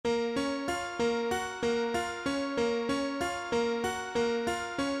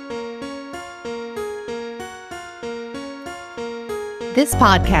This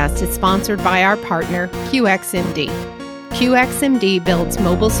podcast is sponsored by our partner, QXMD. QXMD builds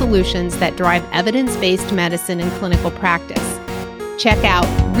mobile solutions that drive evidence-based medicine and clinical practice. Check out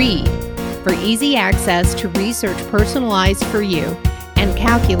READ for easy access to research personalized for you, and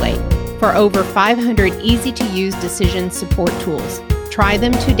Calculate for over 500 easy-to-use decision support tools. Try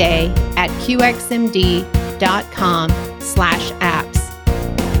them today at qxmd.com/apps.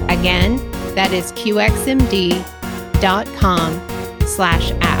 Again, that is qxmd.com/apps.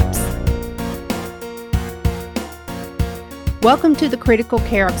 Welcome to the Critical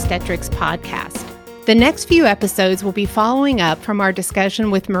Care Obstetrics podcast. The next few episodes will be following up from our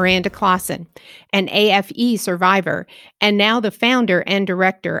discussion with Miranda Clausen, an AFE survivor, and now the founder and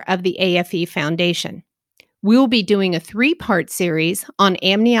director of the AFE Foundation. We'll be doing a 3-part series on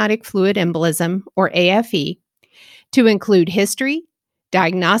amniotic fluid embolism, or AFE, to include history,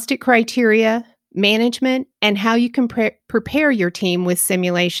 diagnostic criteria, management, and how you can prepare your team with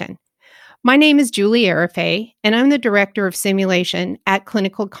simulation. My name is Julie Arafeh, and I'm the Director of Simulation at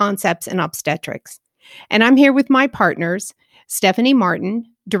Clinical Concepts in Obstetrics. And I'm here with my partners, Stephanie Martin,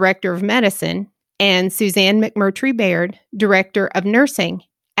 Director of Medicine, and Suzanne McMurtry Baird, Director of Nursing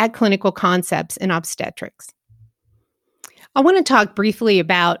at Clinical Concepts in Obstetrics. I want to talk briefly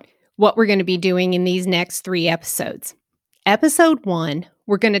about what we're going to be doing in these next 3 episodes. Episode 1,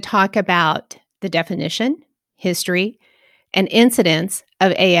 we're going to talk about the definition, history, and incidence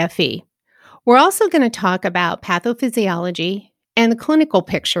of AFE. We're also going to talk about pathophysiology and the clinical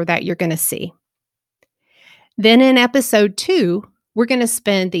picture that you're going to see. Then in episode 2, we're going to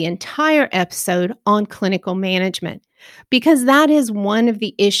spend the entire episode on clinical management, because that is one of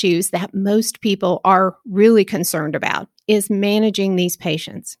the issues that most people are really concerned about, is managing these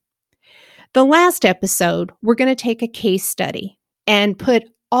patients. The last episode, we're going to take a case study and put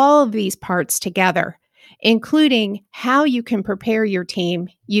all of these parts together, including how you can prepare your team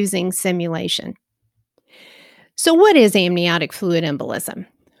using simulation. So what is amniotic fluid embolism?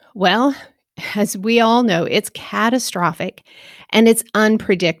 Well, as we all know, it's catastrophic and it's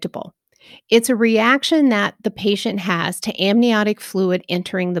unpredictable. It's a reaction that the patient has to amniotic fluid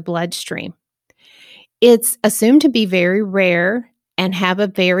entering the bloodstream. It's assumed to be very rare and have a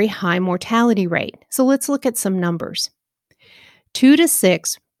very high mortality rate. So let's look at some numbers. 2 to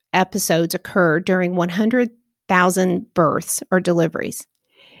 6 episodes occur during 100,000 births or deliveries.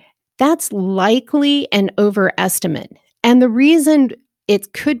 That's likely an overestimate. And the reason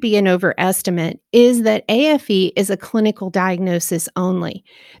it could be an overestimate is that AFE is a clinical diagnosis only.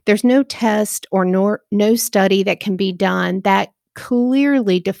 There's no test or no study that can be done that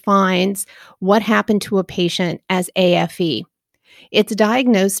clearly defines what happened to a patient as AFE. It's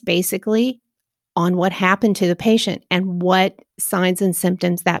diagnosed basically on what happened to the patient and what signs and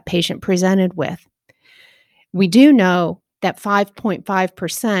symptoms that patient presented with. We do know that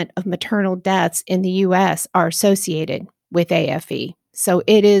 5.5% of maternal deaths in the U.S. are associated with AFE. So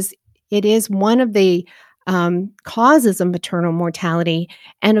it is one of the causes of maternal mortality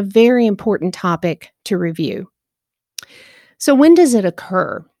and a very important topic to review. So when does it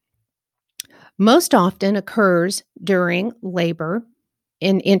occur? Most often occurs during labor,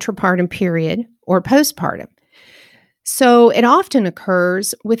 in intrapartum period, or postpartum. So it often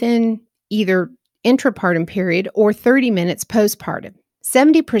occurs within either intrapartum period or 30 minutes postpartum.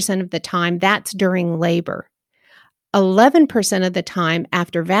 70% of the time, that's during labor. 11% of the time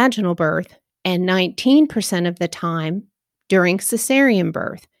after vaginal birth, and 19% of the time during cesarean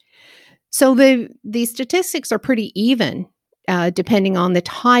birth. So the statistics are pretty even, depending on the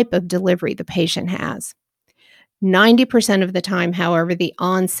type of delivery the patient has. 90% of the time, however, the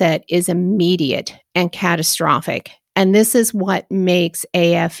onset is immediate and catastrophic. And this is what makes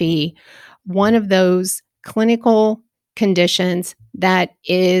AFE one of those clinical conditions that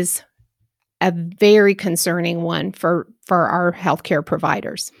is a very concerning one for our healthcare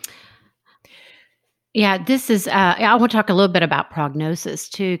providers. Yeah, this is, I want to talk a little bit about prognosis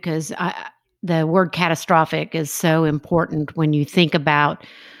too, because the word catastrophic is so important when you think about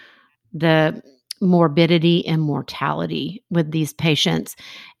the morbidity and mortality with these patients.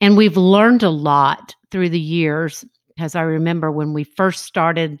 And we've learned a lot through the years, because I remember when we first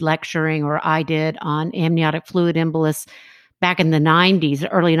started lecturing, or I did, on amniotic fluid embolus back in the 90s,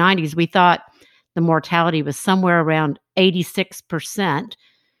 early 90s, we thought the mortality was somewhere around 86%.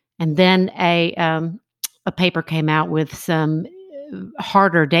 And then a paper came out with some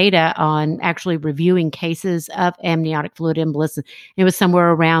harder data on actually reviewing cases of amniotic fluid embolism. It was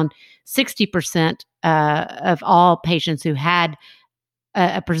somewhere around 60% of all patients who had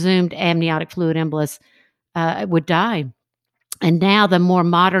a presumed amniotic fluid embolus would die. And now the more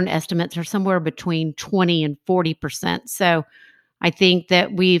modern estimates are somewhere between 20 and 40%. So I think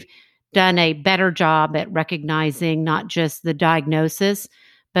that we've done a better job at recognizing not just the diagnosis,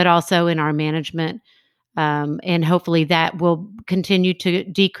 but also in our management. And hopefully that will continue to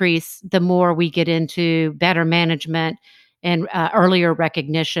decrease the more we get into better management and earlier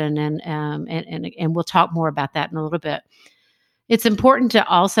recognition. And we'll talk more about that in a little bit. It's important to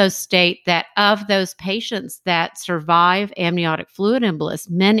also state that of those patients that survive amniotic fluid embolus,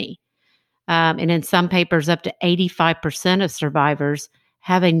 many, and in some papers up to 85% of survivors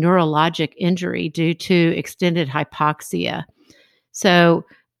have a neurologic injury due to extended hypoxia. So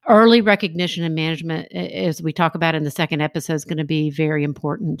early recognition and management, as we talk about in the second episode, is going to be very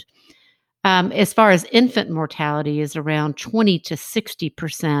important. As far as infant mortality is around 20 to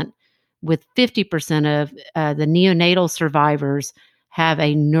 60%, with 50% of the neonatal survivors have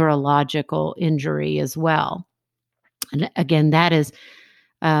a neurological injury as well. And again, that is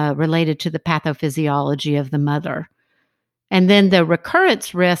related to the pathophysiology of the mother. And then the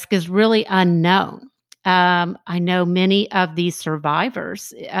recurrence risk is really unknown. I know many of these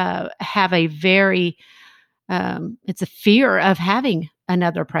survivors have a very, it's a fear of having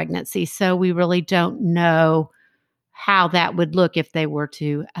another pregnancy. So we really don't know how that would look if they were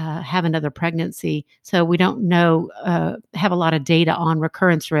to have another pregnancy. So we don't know, have a lot of data on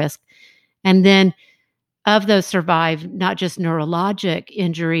recurrence risk. And then of those survived, not just neurologic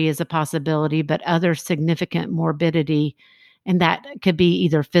injury is a possibility, but other significant morbidity. And that could be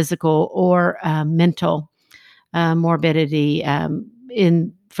either physical or mental morbidity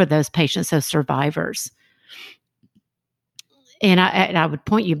for those patients, so survivors. And I would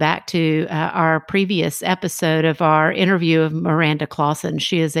point you back to our previous episode of our interview of Miranda Clausen.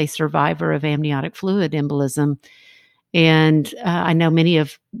 She is a survivor of amniotic fluid embolism. And I know many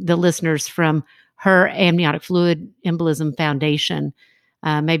of the listeners from her Amniotic Fluid Embolism Foundation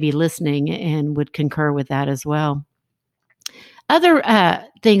may be listening and would concur with that as well. Other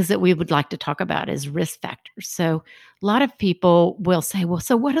things that we would like to talk about is risk factors. So a lot of people will say, well,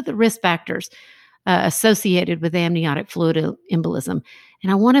 so what are the risk factors associated with amniotic fluid embolism?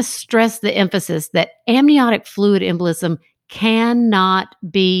 And I want to stress the emphasis that amniotic fluid embolism cannot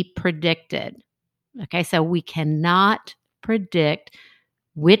be predicted. Okay, so we cannot predict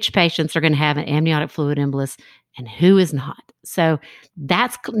which patients are going to have an amniotic fluid embolus and who is not. So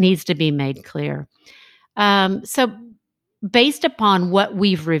that needs to be made clear. So based upon what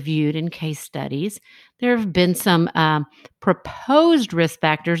we've reviewed in case studies, there have been some proposed risk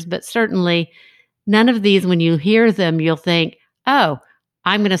factors, but certainly none of these, when you hear them, you'll think, oh,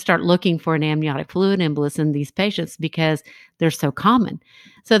 I'm going to start looking for an amniotic fluid embolus in these patients because they're so common.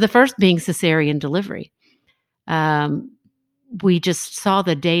 So the first being cesarean delivery. We just saw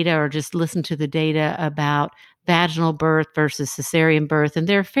the data or just listened to the data about vaginal birth versus cesarean birth, and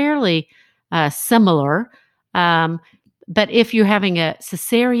they're fairly similar. But if you're having a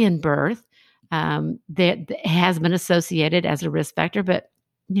cesarean birth, that has been associated as a risk factor. But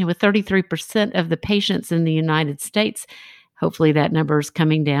with 33% of the patients in the United States, hopefully that number is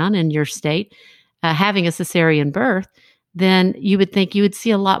coming down in your state, having a cesarean birth, then you would think you would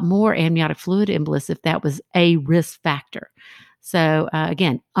see a lot more amniotic fluid embolus if that was a risk factor. So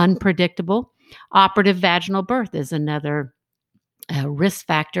again, unpredictable. Operative vaginal birth is another risk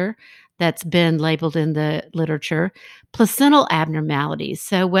factor that's been labeled in the literature. Placental abnormalities.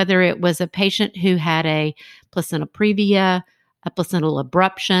 So whether it was a patient who had a placental previa, a placental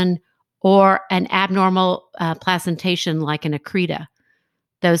abruption, or an abnormal placentation like an accreta,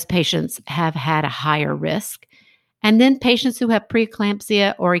 those patients have had a higher risk. And then patients who have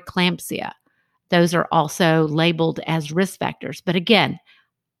preeclampsia or eclampsia, those are also labeled as risk factors. But again,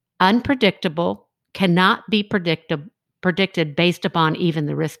 unpredictable, cannot be predicted based upon even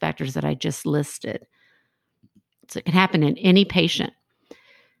the risk factors that I just listed. So it can happen in any patient.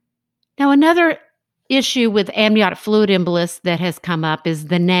 Now, another issue with amniotic fluid embolus that has come up is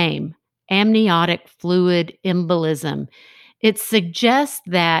the name, amniotic fluid embolism. It suggests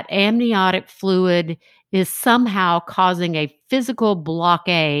that amniotic fluid is somehow causing a physical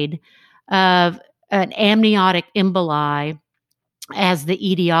blockade of an amniotic emboli as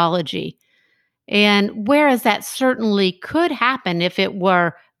the etiology. And whereas that certainly could happen if it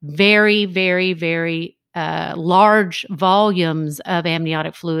were very, very, very large volumes of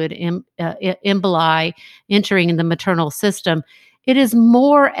amniotic fluid emboli entering in the maternal system, it is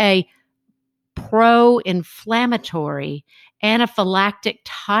more a pro-inflammatory anaphylactic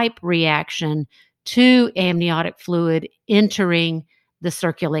type reaction to amniotic fluid entering the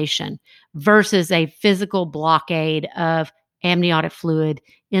circulation versus a physical blockade of amniotic fluid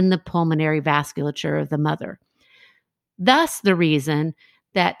in the pulmonary vasculature of the mother. Thus, the reason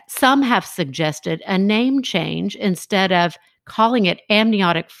that some have suggested a name change instead of calling it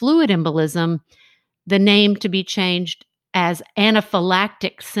amniotic fluid embolism, the name to be changed as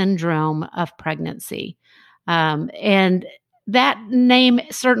anaphylactic syndrome of pregnancy. And that name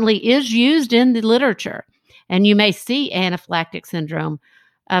certainly is used in the literature, and you may see anaphylactic syndrome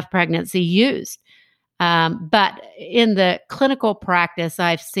of pregnancy used. But in the clinical practice,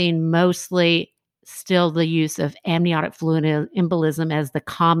 I've seen mostly still the use of amniotic fluid embolism as the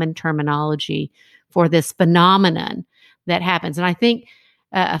common terminology for this phenomenon that happens. And I think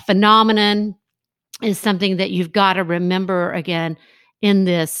a phenomenon is something that you've got to remember again in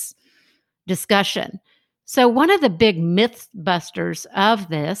this discussion. So one of the big myth busters of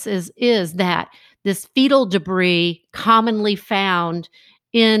this is that this fetal debris commonly found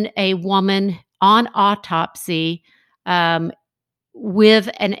in a woman on autopsy with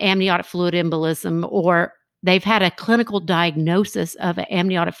an amniotic fluid embolism, or they've had a clinical diagnosis of an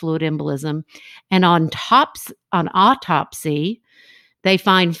amniotic fluid embolism, and on autopsy, they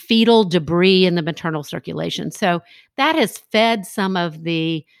find fetal debris in the maternal circulation. So that has fed some of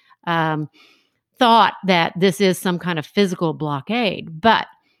the thought that this is some kind of physical blockade. But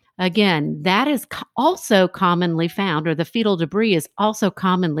again, that is also commonly found, or the fetal debris is also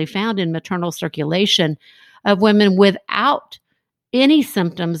commonly found in maternal circulation of women without any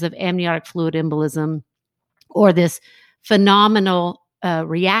symptoms of amniotic fluid embolism or this phenomenal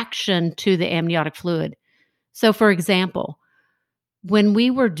reaction to the amniotic fluid. So, for example, when we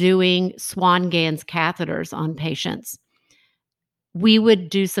were doing Swan-Ganz catheters on patients, we would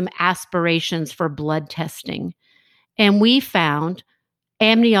do some aspirations for blood testing, and we found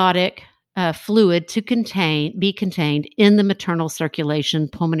amniotic fluid to be contained in the maternal circulation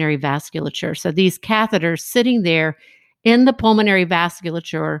pulmonary vasculature. So these catheters sitting there in the pulmonary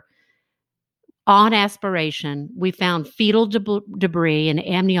vasculature on aspiration, we found fetal debris and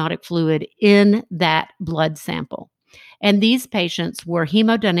amniotic fluid in that blood sample. And these patients were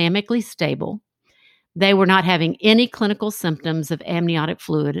hemodynamically stable. They were not having any clinical symptoms of amniotic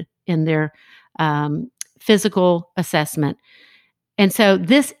fluid in their physical assessment. And so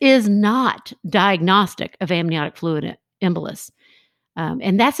this is not diagnostic of amniotic fluid embolus.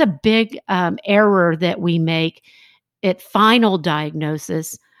 And that's a big error that we make at final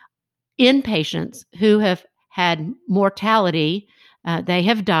diagnosis in patients who have had mortality. They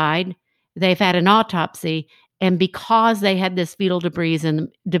have died, they've had an autopsy, and because they had this fetal debris in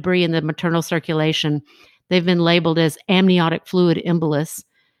the maternal circulation, they've been labeled as amniotic fluid embolus,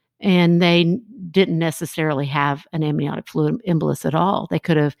 and they didn't necessarily have an amniotic fluid embolus at all. They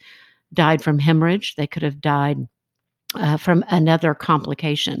could have died from hemorrhage. They could have died from another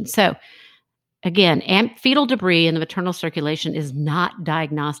complication. So again, fetal debris in the maternal circulation is not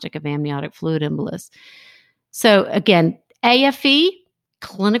diagnostic of amniotic fluid embolus. So again, AFE,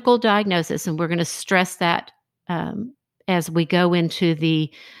 clinical diagnosis, and we're going to stress that as we go into the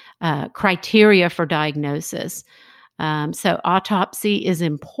criteria for diagnosis. So autopsy is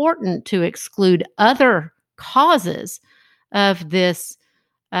important to exclude other causes of this,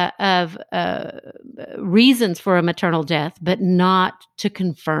 reasons for a maternal death, but not to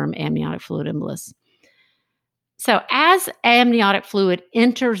confirm amniotic fluid embolus. So as amniotic fluid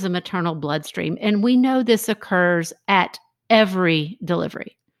enters the maternal bloodstream, and we know this occurs at every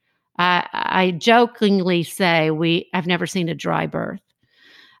delivery. I jokingly say I've never seen a dry birth.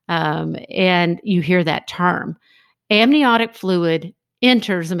 And you hear that term. Amniotic fluid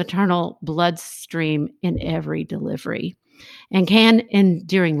enters the maternal bloodstream in every delivery and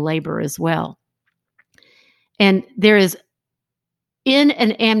during labor as well. And there is, in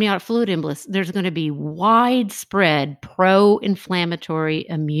an amniotic fluid embolus, there's going to be widespread pro-inflammatory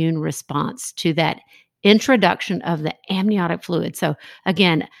immune response to that introduction of the amniotic fluid. So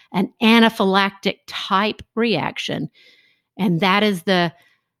again, an anaphylactic type reaction. And that is the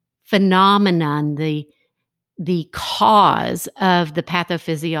phenomenon, the cause of the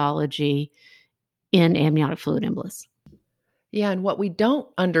pathophysiology in amniotic fluid embolus. Yeah, and what we don't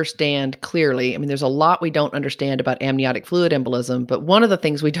understand clearly, there's a lot we don't understand about amniotic fluid embolism, but one of the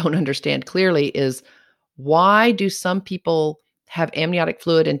things we don't understand clearly is why do some people have amniotic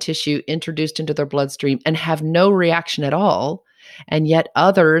fluid and tissue introduced into their bloodstream and have no reaction at all, and yet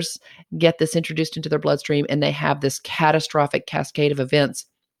others get this introduced into their bloodstream and they have this catastrophic cascade of events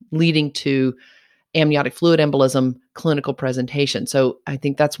leading to amniotic fluid embolism clinical presentation. So I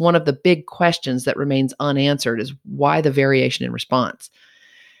think that's one of the big questions that remains unanswered, is why the variation in response.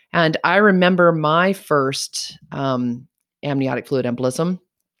 And I remember my first amniotic fluid embolism.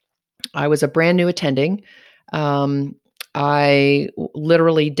 I was a brand new attending. I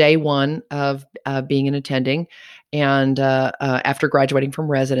literally day one of being an attending and after graduating from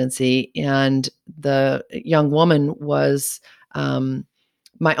residency. And the young woman was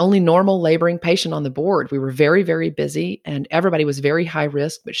my only normal laboring patient on the board. We were very, very busy and everybody was very high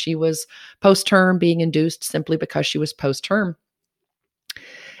risk, but she was post-term, being induced simply because she was post-term.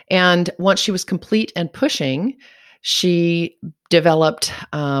 And once she was complete and pushing, she developed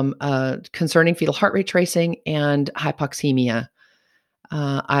concerning fetal heart rate tracing and hypoxemia.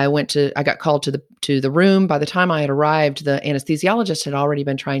 I got called to the room. By the time I had arrived, the anesthesiologist had already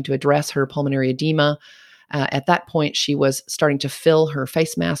been trying to address her pulmonary edema. At that point, she was starting to fill her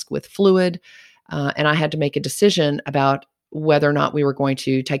face mask with fluid, and I had to make a decision about whether or not we were going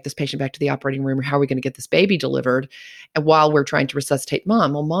to take this patient back to the operating room or how are we going to get this baby delivered while we're trying to resuscitate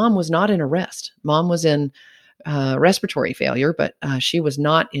mom. Well, mom was not in arrest. Mom was in respiratory failure, but she was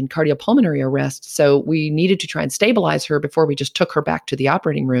not in cardiopulmonary arrest. So we needed to try and stabilize her before we just took her back to the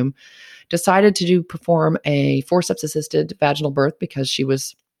operating room. Decided to perform a forceps-assisted vaginal birth because she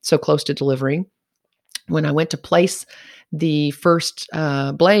was so close to delivering. When I went to place the first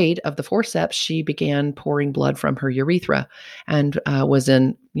blade of the forceps, she began pouring blood from her urethra and was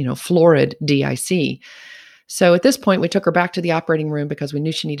in, florid DIC. So at this point, we took her back to the operating room because we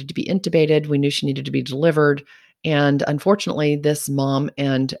knew she needed to be intubated. We knew she needed to be delivered. And unfortunately, this mom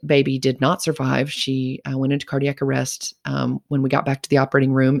and baby did not survive. She went into cardiac arrest when we got back to the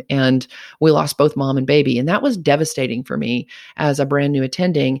operating room, and we lost both mom and baby. And that was devastating for me as a brand new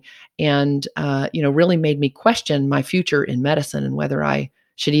attending, and really made me question my future in medicine and whether I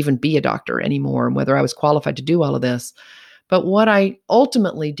should even be a doctor anymore and whether I was qualified to do all of this. But what I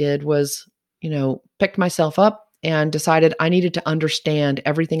ultimately did was, picked myself up and decided I needed to understand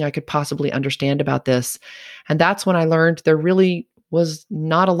everything I could possibly understand about this. And that's when I learned there really was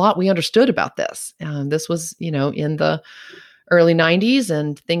not a lot we understood about this. And this was, in the early 90s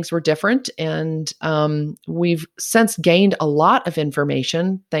and things were different. And we've since gained a lot of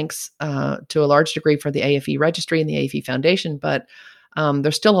information, thanks to a large degree for the AFE registry and the AFE Foundation, but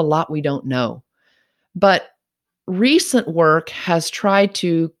there's still a lot we don't know. But recent work has tried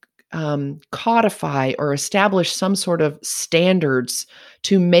to codify or establish some sort of standards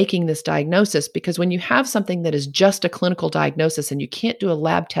to making this diagnosis. Because when you have something that is just a clinical diagnosis and you can't do a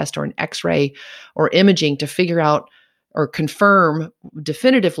lab test or an X-ray or imaging to figure out or confirm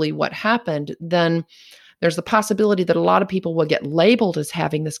definitively what happened, then there's the possibility that a lot of people will get labeled as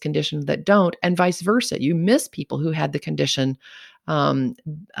having this condition that don't, and vice versa. You miss people who had the condition,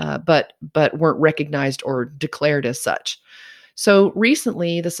 but weren't recognized or declared as such. So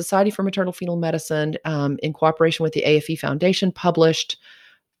recently, the Society for Maternal Fetal Medicine, in cooperation with the AFE Foundation, published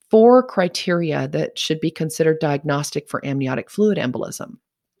 4 criteria that should be considered diagnostic for amniotic fluid embolism.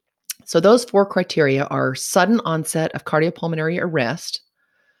 So those 4 criteria are sudden onset of cardiopulmonary arrest,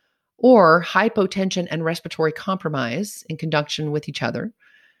 or hypotension and respiratory compromise in conjunction with each other.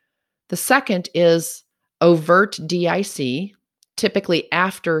 The second is overt DIC, typically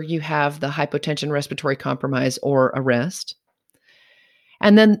after you have the hypotension, respiratory compromise, or arrest.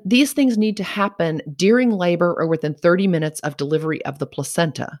 And then these things need to happen during labor or within 30 minutes of delivery of the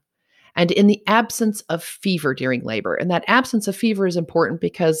placenta, and in the absence of fever during labor. And that absence of fever is important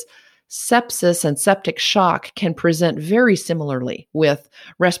because sepsis and septic shock can present very similarly with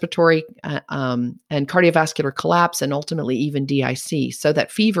respiratory and cardiovascular collapse and ultimately even DIC. So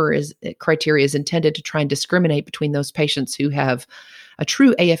that fever criteria is intended to try and discriminate between those patients who have a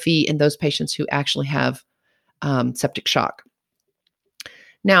true AFE and those patients who actually have septic shock.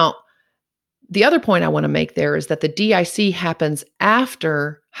 Now, the other point I want to make there is that the DIC happens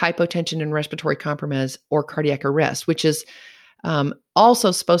after hypotension and respiratory compromise or cardiac arrest, which is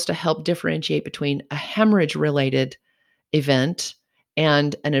also supposed to help differentiate between a hemorrhage-related event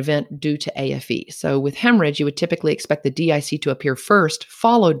and an event due to AFE. So with hemorrhage, you would typically expect the DIC to appear first,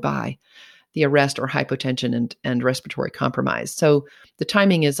 followed by the arrest or hypotension and respiratory compromise. So the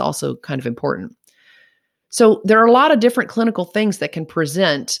timing is also kind of important. So there are a lot of different clinical things that can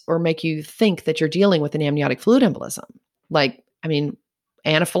present or make you think that you're dealing with an amniotic fluid embolism.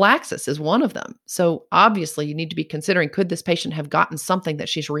 Anaphylaxis is one of them. So obviously you need to be considering, could this patient have gotten something that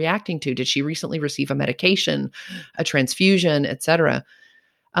she's reacting to? Did she recently receive a medication, a transfusion, et cetera?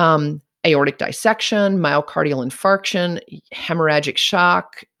 Aortic dissection, myocardial infarction, hemorrhagic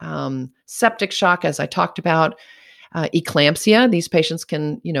shock, septic shock, as I talked about. Eclampsia, these patients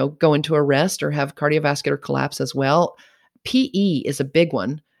can, go into arrest or have cardiovascular collapse as well. PE is a big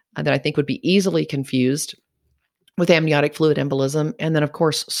one that I think would be easily confused with amniotic fluid embolism. And then, of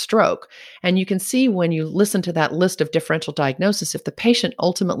course, stroke. And you can see when you listen to that list of differential diagnosis, if the patient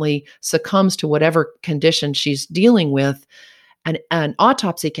ultimately succumbs to whatever condition she's dealing with, an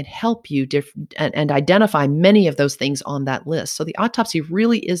autopsy can help you and identify many of those things on that list. So the autopsy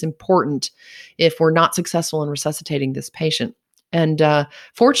really is important if we're not successful in resuscitating this patient. And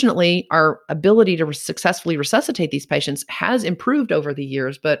fortunately, our ability to successfully resuscitate these patients has improved over the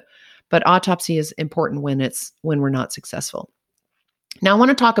years, but autopsy is important when we're not successful. Now, I want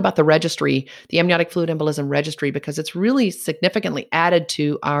to talk about the registry, the amniotic fluid embolism registry, because it's really significantly added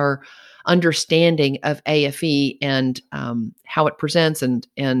to our understanding of AFE and how it presents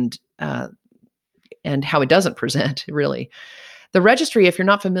and how it doesn't present, really. The registry, if you're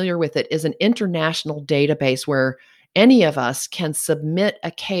not familiar with it, is an international database where any of us can submit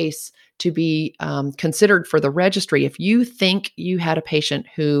a case to be considered for the registry. If you think you had a patient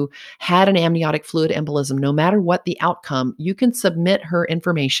who had an amniotic fluid embolism, no matter what the outcome, you can submit her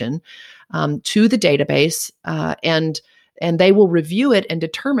information to the database, and they will review it and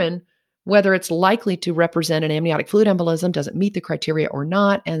determine whether it's likely to represent an amniotic fluid embolism, does it meet the criteria or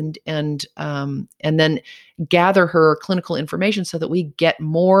not, and then gather her clinical information so that we get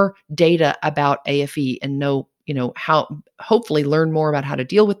more data about AFE and know how, hopefully learn more about how to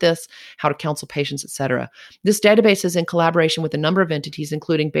deal with this, how to counsel patients, et cetera. This database is in collaboration with a number of entities,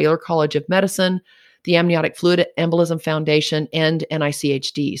 including Baylor College of Medicine, the Amniotic Fluid Embolism Foundation, and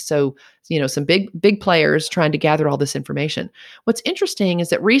NICHD. So, some big players trying to gather all this information. What's interesting is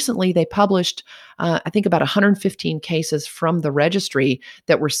that recently they published, I think about 115 cases from the registry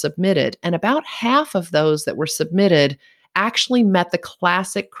that were submitted, and about half of those that were submitted actually met the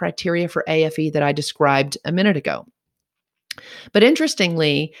classic criteria for AFE that I described a minute ago. But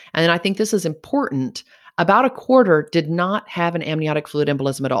interestingly, and I think this is important, about a quarter did not have an amniotic fluid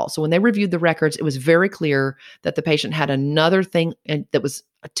embolism at all. So when they reviewed the records, it was very clear that the patient had another thing that was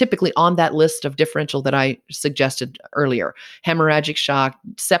typically on that list of differential that I suggested earlier: hemorrhagic shock,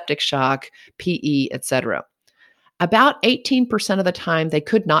 septic shock, PE, et cetera. About 18% of the time, they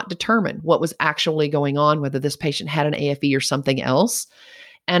could not determine what was actually going on, whether this patient had an AFE or something else.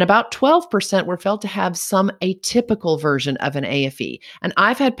 And about 12% were felt to have some atypical version of an AFE. And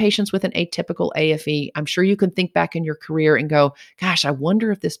I've had patients with an atypical AFE. I'm sure you can think back in your career and go, gosh, I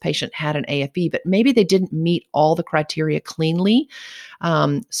wonder if this patient had an AFE, but maybe they didn't meet all the criteria cleanly.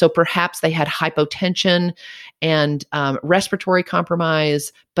 So perhaps they had hypotension and respiratory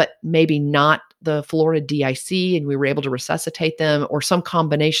compromise, but maybe not the Florida DIC, and we were able to resuscitate them, or some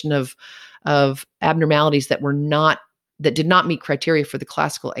combination of abnormalities that did not meet criteria for the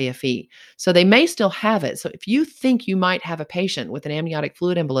classical AFE. So they may still have it. So if you think you might have a patient with an amniotic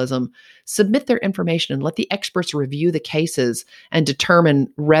fluid embolism, submit their information and let the experts review the cases and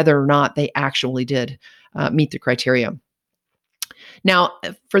determine whether or not they actually did meet the criteria. Now,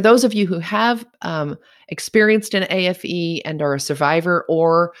 for those of you who have experienced an AFE and are a survivor,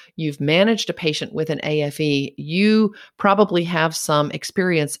 or you've managed a patient with an AFE, you probably have some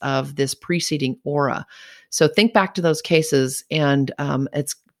experience of this preceding aura. So think back to those cases, and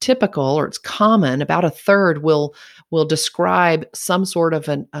it's typical, or it's common, about a third will describe some sort of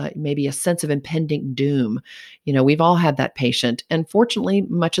maybe a sense of impending doom. We've all had that patient, and fortunately,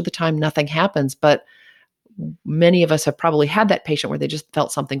 much of the time nothing happens, but many of us have probably had that patient where they just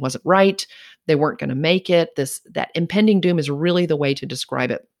felt something wasn't right. They weren't going to make it. That impending doom is really the way to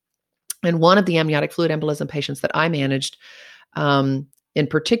describe it. And one of the amniotic fluid embolism patients that I managed, in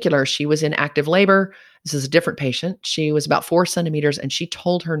particular, she was in active labor. This is a different patient. She was about 4 centimeters, and she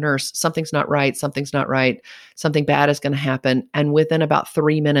told her nurse, something's not right, something bad is going to happen. And within about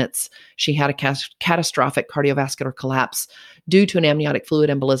 3 minutes, she had a catastrophic cardiovascular collapse due to an amniotic fluid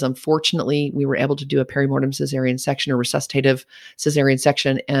embolism. Fortunately, we were able to do a perimortem cesarean section, or resuscitative cesarean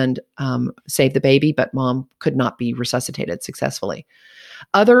section, and save the baby, but mom could not be resuscitated successfully.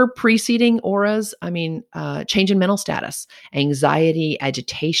 Other preceding auras, change in mental status, anxiety,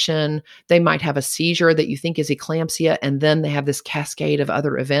 agitation. They might have a seizure that you think is eclampsia, and then they have this cascade of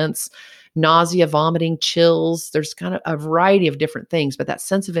other events: nausea, vomiting, chills. There's kind of a variety of different things, but that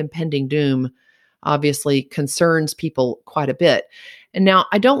sense of impending doom obviously concerns people quite a bit. And now,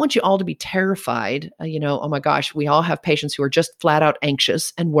 I don't want you all to be terrified. Oh my gosh, we all have patients who are just flat out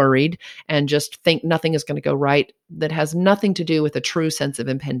anxious and worried and just think nothing is going to go right. That has nothing to do with a true sense of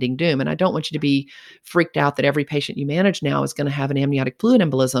impending doom. And I don't want you to be freaked out that every patient you manage now is going to have an amniotic fluid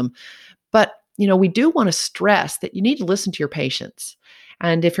embolism. But, we do want to stress that you need to listen to your patients.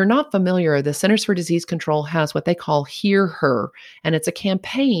 And if you're not familiar, the Centers for Disease Control has what they call Hear Her. And it's a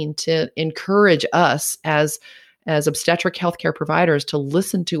campaign to encourage us as obstetric healthcare providers to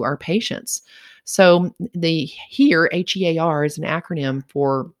listen to our patients. So the HEAR, H-E-A-R, is an acronym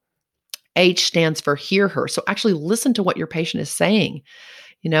for H stands for Hear Her. So actually listen to what your patient is saying,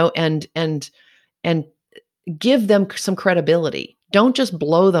 and give them some credibility. Don't just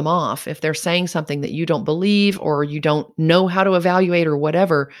blow them off if they're saying something that you don't believe or you don't know how to evaluate or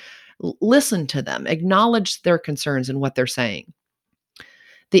whatever. Listen to them, acknowledge their concerns and what they're saying.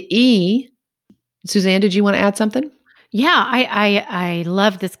 The E, Suzanne, did you want to add something? Yeah, I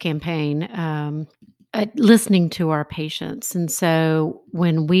love this campaign, listening to our patients. And so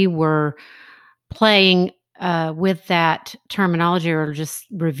when we were playing with that terminology or just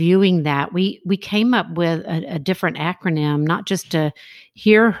reviewing that, we came up with a different acronym, not just to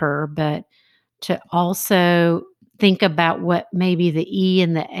hear her, but to also think about what maybe the E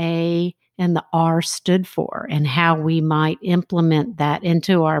and the A and the R stood for and how we might implement that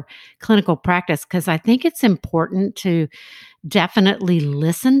into our clinical practice. Because I think it's important to definitely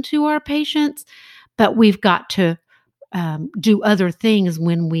listen to our patients, but we've got to do other things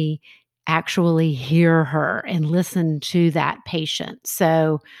when we actually hear her and listen to that patient.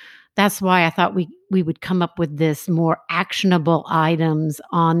 So that's why I thought we would come up with this more actionable items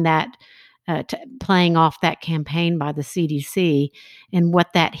on that, playing off that campaign by the CDC and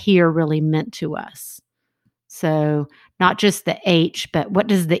what that here really meant to us. So not just the H, but what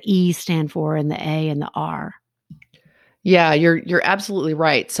does the E stand for and the A and the R? Yeah, you're absolutely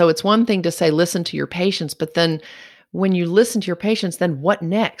right. So it's one thing to say, listen to your patients, but then when you listen to your patients, then what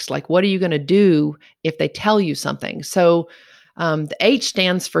next? Like, what are you going to do if they tell you something? So the H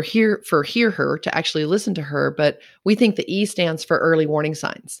stands for hear her, to actually listen to her, but we think the E stands for early warning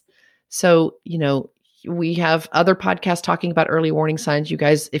signs. So, we have other podcasts talking about early warning signs. You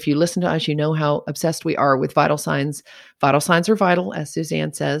guys, if you listen to us, you know how obsessed we are with vital signs. Vital signs are vital, as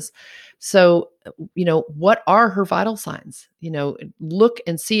Suzanne says. So, what are her vital signs? Look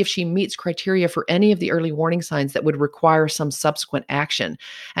and see if she meets criteria for any of the early warning signs that would require some subsequent action.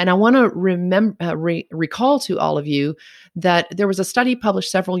 And I want to recall to all of you that there was a study published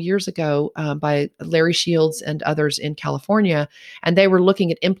several years ago by Larry Shields and others in California, and they were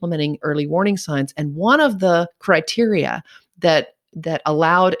looking at implementing early warning signs. And one of the criteria that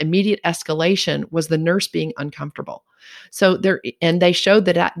allowed immediate escalation was the nurse being uncomfortable. So they showed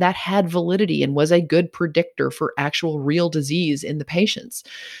that had validity and was a good predictor for actual real disease in the patients.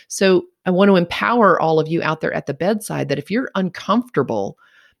 So I want to empower all of you out there at the bedside that if you're uncomfortable,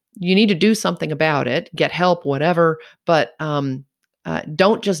 you need to do something about it, get help, whatever, but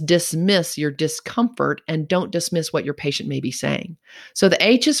don't just dismiss your discomfort and don't dismiss what your patient may be saying. So the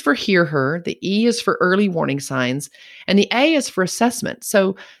H is for hear her, the E is for early warning signs, and the A is for assessment.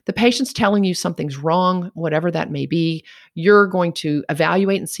 So the patient's telling you something's wrong, whatever that may be, you're going to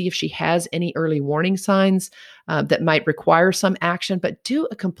evaluate and see if she has any early warning signs that might require some action, but do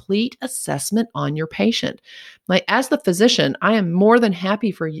a complete assessment on your patient. Like, as the physician, I am more than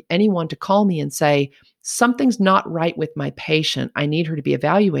happy for anyone to call me and say, something's not right with my patient. I need her to be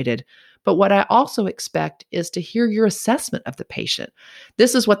evaluated. But what I also expect is to hear your assessment of the patient.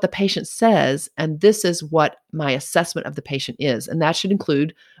 This is what the patient says, and this is what my assessment of the patient is. And that should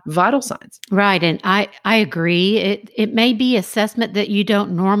include vital signs. Right. And I agree. It may be assessment that you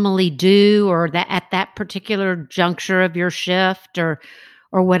don't normally do, or that at that particular juncture of your shift or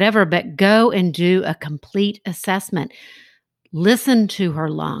whatever, but go and do a complete assessment. Listen to her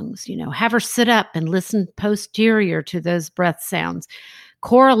lungs, have her sit up and listen posterior to those breath sounds.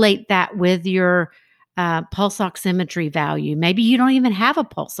 Correlate that with your pulse oximetry value. Maybe you don't even have a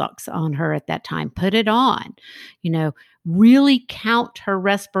pulse ox on her at that time. Put it on. Really count her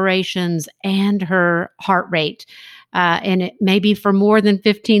respirations and her heart rate. And it may be for more than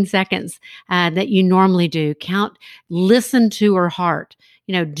 15 seconds that you normally do. Listen to her heart.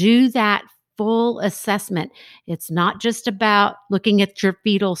 Do that full assessment. It's not just about looking at your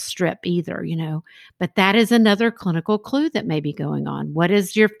fetal strip either, but that is another clinical clue that may be going on. What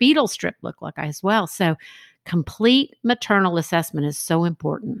does your fetal strip look like as well? So complete maternal assessment is so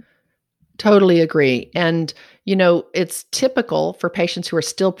important. Totally agree. And, it's typical for patients who are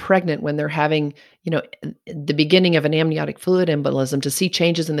still pregnant when they're having, the beginning of an amniotic fluid embolism to see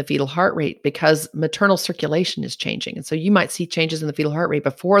changes in the fetal heart rate because maternal circulation is changing. And so you might see changes in the fetal heart rate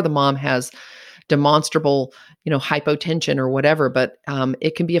before the mom has demonstrable, hypotension or whatever, but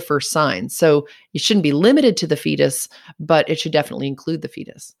it can be a first sign. So you shouldn't be limited to the fetus, but it should definitely include the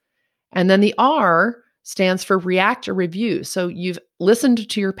fetus. And then the R stands for react or review. So you've listened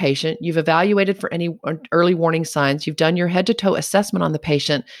to your patient, you've evaluated for any early warning signs, you've done your head-to-toe assessment on the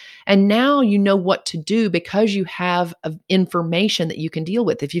patient, and now you know what to do because you have information that you can deal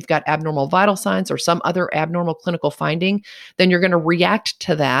with. If you've got abnormal vital signs or some other abnormal clinical finding, then you're going to react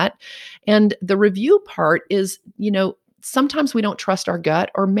to that. And the review part is, sometimes we don't trust our gut,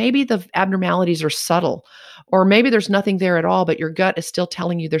 or maybe the abnormalities are subtle, or maybe there's nothing there at all, but your gut is still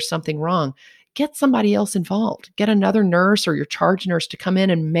telling you there's something wrong. get somebody else involved. Get another nurse or your charge nurse to come in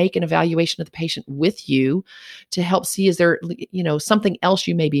and make an evaluation of the patient with you to help see, is there, something else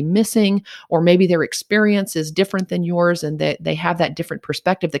you may be missing, or maybe their experience is different than yours and that they have that different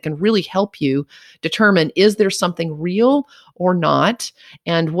perspective that can really help you determine, is there something real or not?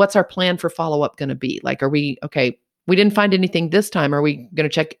 And what's our plan for follow-up going to be? Like, we didn't find anything this time. Are we going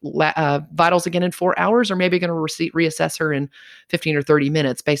to check vitals again in 4 hours, or maybe going to reassess her in 15 or 30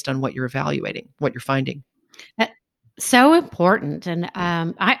 minutes based on what you're evaluating, what you're finding? So important. And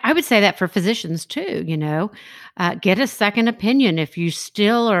I would say that for physicians too, get a second opinion if you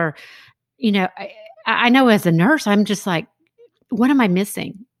still are, I know as a nurse, I'm just like, what am I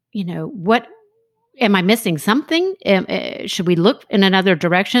missing? What am I missing? Something? Should we look in another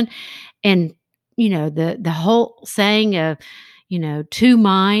direction? And the whole saying of, two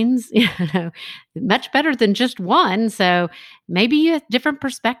minds, much better than just one. So maybe a different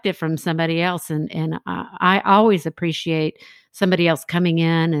perspective from somebody else. And I always appreciate somebody else coming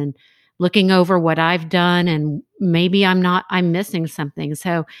in and looking over what I've done, and maybe I'm missing something.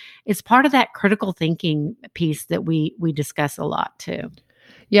 So it's part of that critical thinking piece that we discuss a lot too.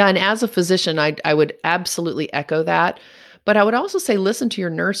 Yeah. And as a physician, I would absolutely echo that. But I would also say, listen to your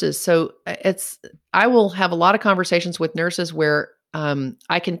nurses. So I will have a lot of conversations with nurses where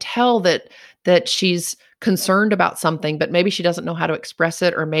I can tell that she's concerned about something, but maybe she doesn't know how to express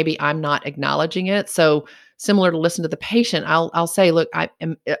it, or maybe I'm not acknowledging it. So similar to listen to the patient, I'll say, look,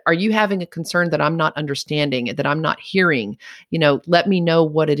 are you having a concern that I'm not understanding, that I'm not hearing? Let me know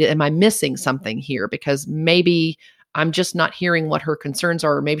what it is. Am I missing something here? Because maybe I'm just not hearing what her concerns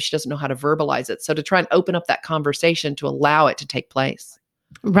are, or maybe she doesn't know how to verbalize it. So to try and open up that conversation to allow it to take place.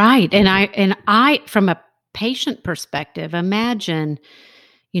 Right. And I, from a patient perspective, imagine,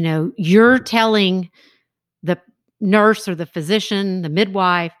 you're telling the nurse or the physician, the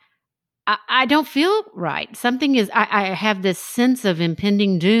midwife, I don't feel right. Something is, I have this sense of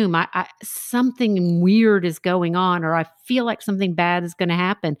impending doom. Something weird is going on, or I feel like something bad is going to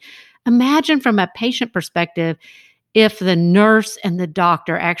happen. Imagine from a patient perspective, if the nurse and the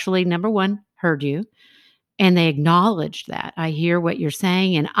doctor actually, number one, heard you and they acknowledged that. I hear what you're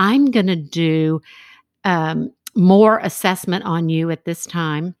saying, and I'm going to do more assessment on you at this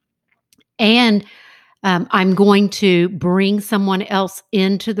time. And I'm going to bring someone else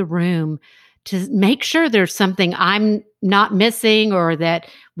into the room to make sure there's something I'm not missing, or that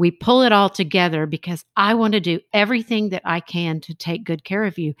we pull it all together, because I want to do everything that I can to take good care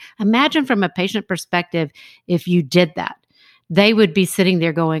of you. Imagine from a patient perspective, if you did that, they would be sitting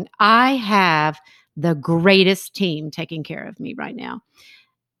there going, I have the greatest team taking care of me right now.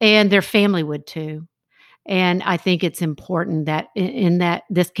 And their family would too. And I think it's important that in that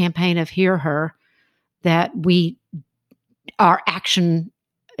this campaign of Hear Her, that our action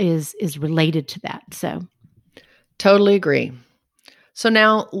is related to that. So totally agree. So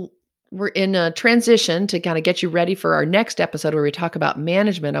now we're in a transition to kind of get you ready for our next episode where we talk about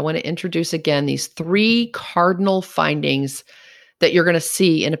management. I want to introduce again these 3 cardinal findings that you're going to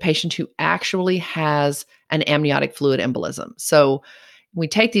see in a patient who actually has an amniotic fluid embolism. So we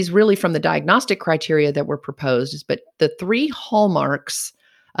take these really from the diagnostic criteria that were proposed, but the 3 hallmarks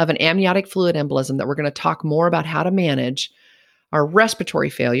of an amniotic fluid embolism that we're going to talk more about how to manage are respiratory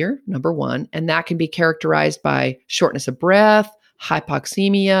failure, number 1, and that can be characterized by shortness of breath,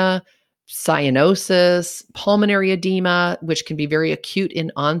 hypoxemia, cyanosis, pulmonary edema, which can be very acute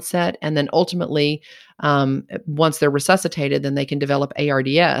in onset, and then ultimately, once they're resuscitated, then they can develop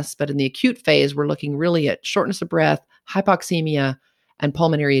ARDS. But in the acute phase, we're looking really at shortness of breath, hypoxemia, and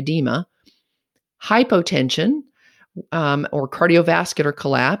pulmonary edema. Hypotension, or cardiovascular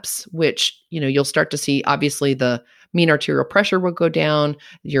collapse, which, you'll start to see, obviously, the mean arterial pressure will go down,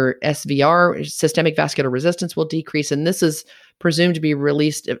 your SVR, systemic vascular resistance, will decrease, and this is presumed to be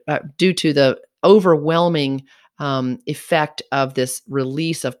released due to the overwhelming effect of this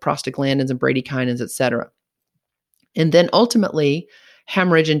release of prostaglandins and bradykinins, et cetera. And then ultimately,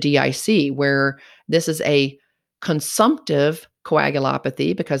 hemorrhage and DIC, where this is a consumptive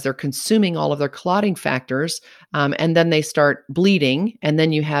coagulopathy because they're consuming all of their clotting factors, and then they start bleeding, and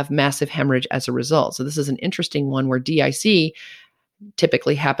then you have massive hemorrhage as a result. So this is an interesting one where DIC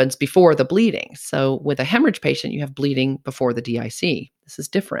typically happens before the bleeding. So with a hemorrhage patient, you have bleeding before the DIC. This is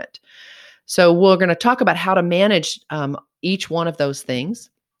different. So we're going to talk about how to manage each one of those things.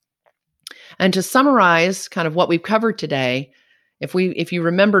 And to summarize kind of what we've covered today, if you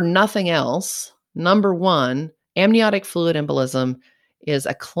remember nothing else, number 1, amniotic fluid embolism is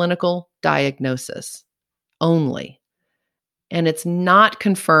a clinical diagnosis only, and it's not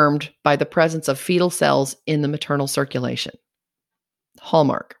confirmed by the presence of fetal cells in the maternal circulation.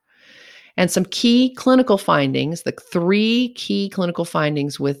 Hallmark. And some key clinical findings, the 3 key clinical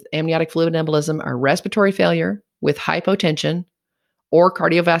findings with amniotic fluid embolism are respiratory failure with hypotension or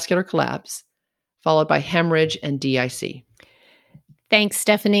cardiovascular collapse, followed by hemorrhage and DIC. Thanks,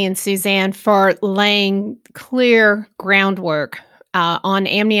 Stephanie and Suzanne, for laying clear groundwork on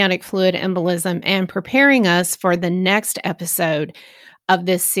amniotic fluid embolism and preparing us for the next episode of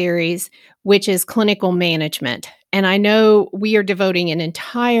this series, which is clinical management. And I know we are devoting an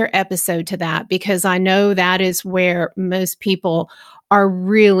entire episode to that because I know that is where most people are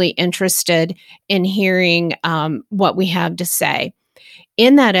really interested in hearing what we have to say.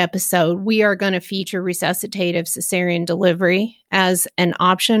 In that episode, we are going to feature resuscitative cesarean delivery as an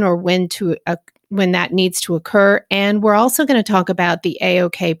option or when that needs to occur. And we're also going to talk about the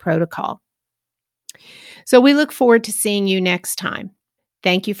AOK protocol. So we look forward to seeing you next time.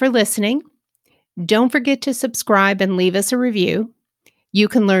 Thank you for listening. Don't forget to subscribe and leave us a review. You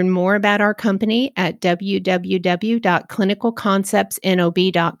can learn more about our company at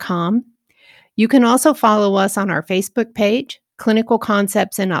www.clinicalconceptsnob.com. You can also follow us on our Facebook page, Clinical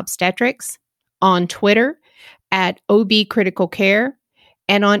Concepts in Obstetrics, on Twitter at OB Critical Care,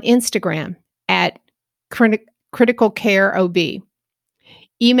 and on Instagram at Critical Care OB.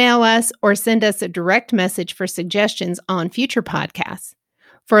 Email us or send us a direct message for suggestions on future podcasts.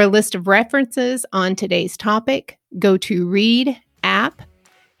 For a list of references on today's topic, go to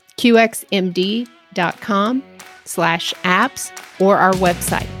readapp.qxmd.com/apps or our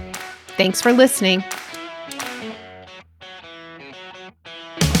website. Thanks for listening.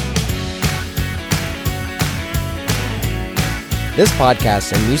 This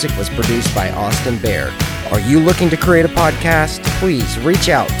podcast and music was produced by Austin Baird. Are you looking to create a podcast? Please reach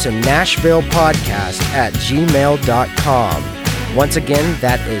out to nashvillepodcast@gmail.com. Once again,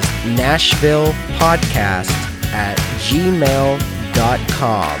 that is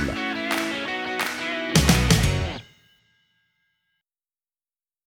nashvillepodcast@gmail.com.